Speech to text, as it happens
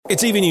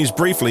It's EV News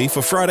briefly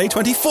for Friday,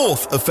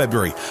 24th of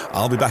February.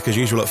 I'll be back as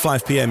usual at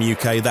 5 p.m.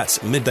 UK,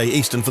 that's midday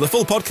Eastern, for the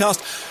full podcast.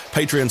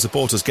 Patreon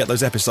supporters get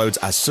those episodes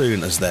as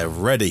soon as they're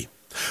ready.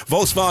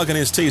 Volkswagen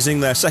is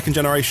teasing their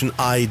second-generation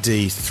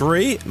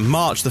ID.3.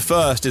 March the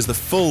 1st is the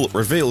full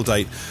reveal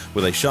date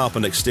with a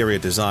sharpened exterior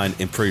design,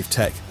 improved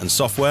tech and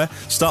software.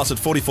 Starts at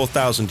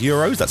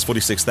 €44,000, that's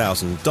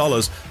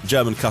 $46,000.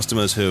 German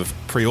customers who have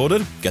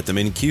pre-ordered get them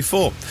in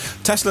Q4.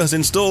 Tesla has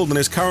installed and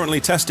is currently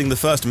testing the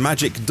first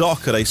Magic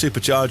Dock at a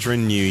supercharger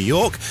in New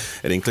York.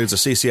 It includes a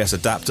CCS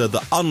adapter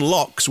that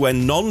unlocks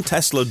when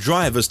non-Tesla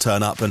drivers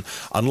turn up and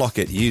unlock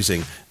it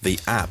using the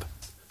app.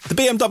 The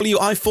BMW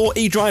i4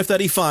 eDrive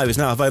 35 is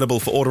now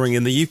available for ordering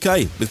in the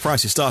UK, with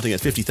prices starting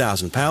at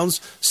 £50,000.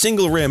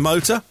 Single rear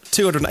motor,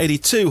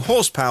 282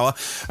 horsepower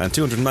and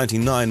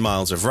 299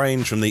 miles of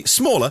range from the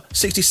smaller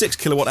 66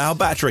 kilowatt-hour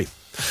battery.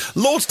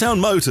 Lordstown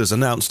Motors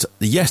announced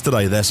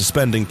yesterday they're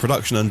suspending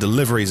production and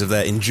deliveries of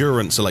their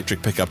Endurance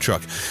electric pickup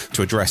truck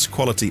to address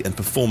quality and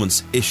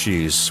performance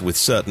issues with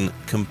certain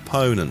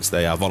components.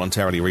 They are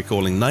voluntarily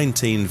recalling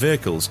 19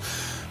 vehicles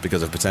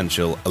because of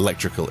potential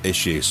electrical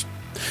issues.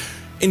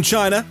 In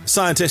China,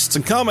 scientists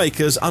and car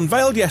makers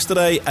unveiled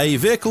yesterday a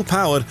vehicle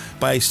powered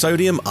by a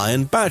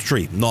sodium-ion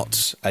battery.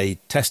 Not a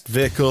test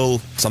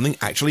vehicle, something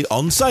actually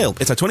on sale.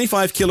 It's a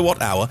 25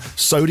 kilowatt-hour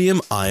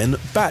sodium-ion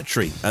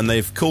battery, and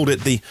they've called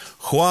it the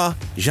Hua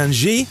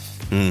Zhangji.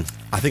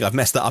 I think I've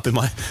messed that up in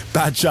my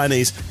bad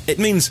Chinese. It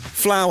means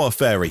flower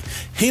fairy.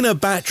 Hina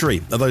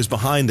Battery are those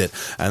behind it,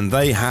 and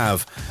they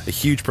have a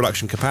huge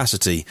production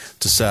capacity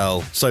to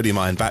sell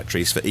sodium-ion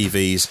batteries for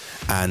EVs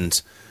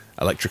and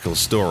electrical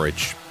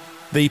storage.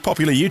 The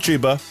popular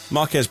YouTuber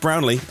Marques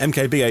Brownlee,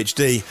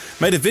 MKBHD,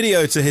 made a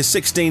video to his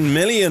 16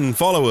 million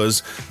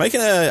followers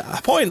making a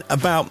point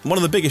about one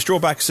of the biggest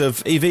drawbacks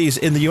of EVs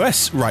in the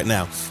US right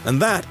now,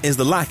 and that is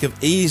the lack of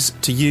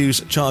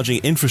ease-to-use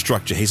charging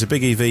infrastructure. He's a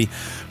big EV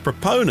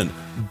proponent,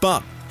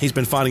 but he's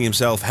been finding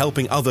himself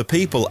helping other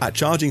people at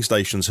charging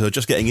stations who are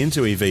just getting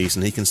into EVs,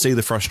 and he can see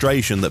the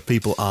frustration that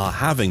people are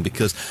having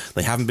because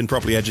they haven't been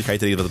properly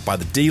educated either by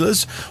the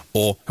dealers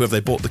or who have they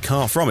bought the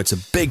car from. It's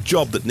a big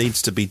job that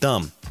needs to be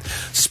done.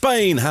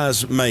 Spain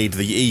has made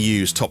the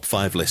EU's top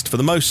 5 list for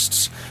the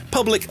most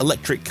public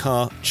electric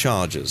car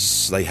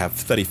chargers. They have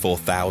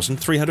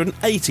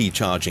 34,380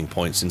 charging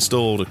points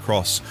installed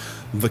across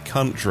the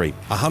country.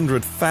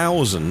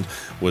 100,000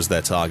 was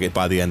their target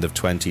by the end of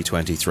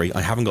 2023. I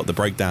haven't got the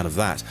breakdown of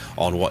that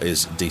on what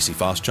is DC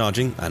fast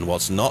charging and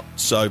what's not.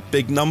 So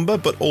big number,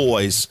 but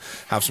always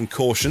have some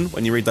caution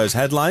when you read those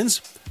headlines.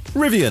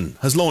 Rivian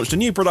has launched a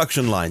new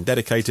production line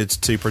dedicated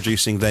to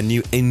producing their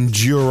new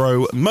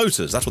Enduro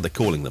motors. That's what they're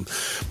calling them.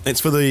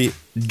 It's for the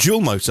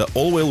dual-motor,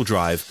 all-wheel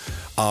drive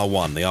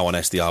R1, the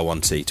R1S, the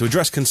R1T. To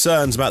address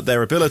concerns about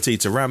their ability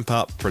to ramp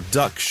up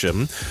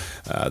production,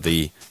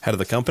 the head of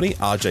the company,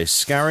 RJ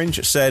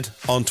Scaringe, said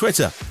on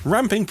Twitter,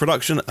 ramping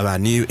production of our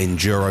new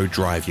Enduro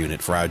drive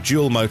unit for our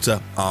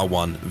dual-motor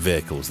R1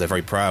 vehicles. They're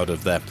very proud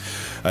of their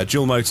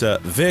dual-motor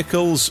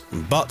vehicles,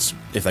 but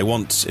if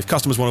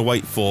customers want to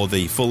wait for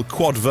the full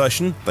quad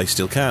version, they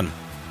still can.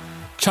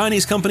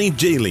 Chinese company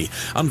Geely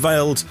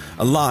unveiled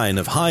a line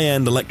of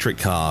high-end electric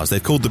cars.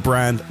 They've called the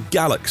brand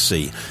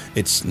Galaxy.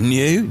 It's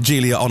new.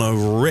 Geely are on a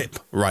rip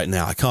right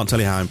now. I can't tell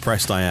you how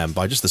impressed I am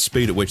by just the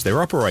speed at which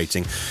they're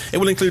operating. It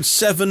will include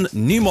 7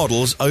 new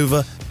models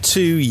over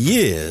 2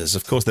 years.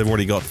 Of course, they've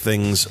already got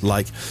things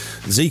like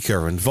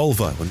Zeekr and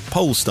Volvo and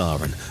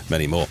Polestar and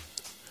many more.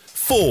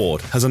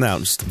 Ford has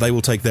announced they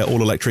will take their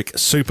all-electric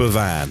super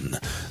van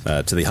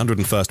to the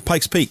 101st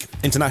Pikes Peak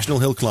International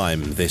Hill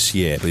Climb this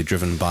year. It'll be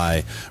driven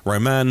by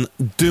Romain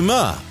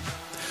Dumas.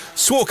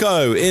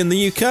 Swarco in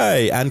the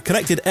UK and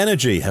Connected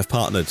Energy have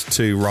partnered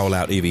to roll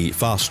out EV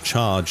fast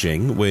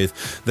charging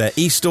with their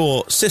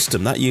eStore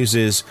system. That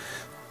uses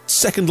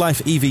Second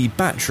Life EV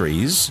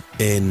batteries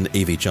in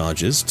EV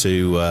chargers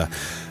to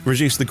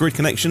reduce the grid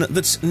connection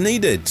that's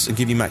needed and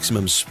give you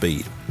maximum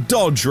speed.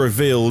 Dodge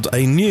revealed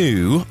a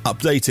new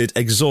updated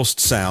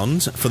exhaust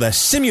sound for their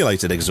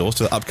simulated exhaust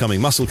for the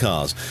upcoming muscle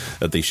cars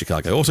at the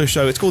Chicago Auto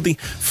Show. It's called the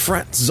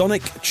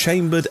Fratzonic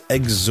Chambered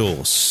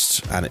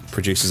Exhaust, and it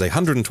produces a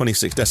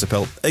 126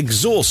 decibel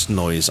exhaust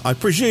noise, I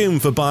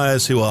presume for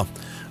buyers who are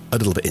a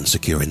little bit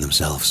insecure in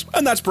themselves.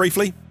 And that's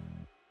briefly.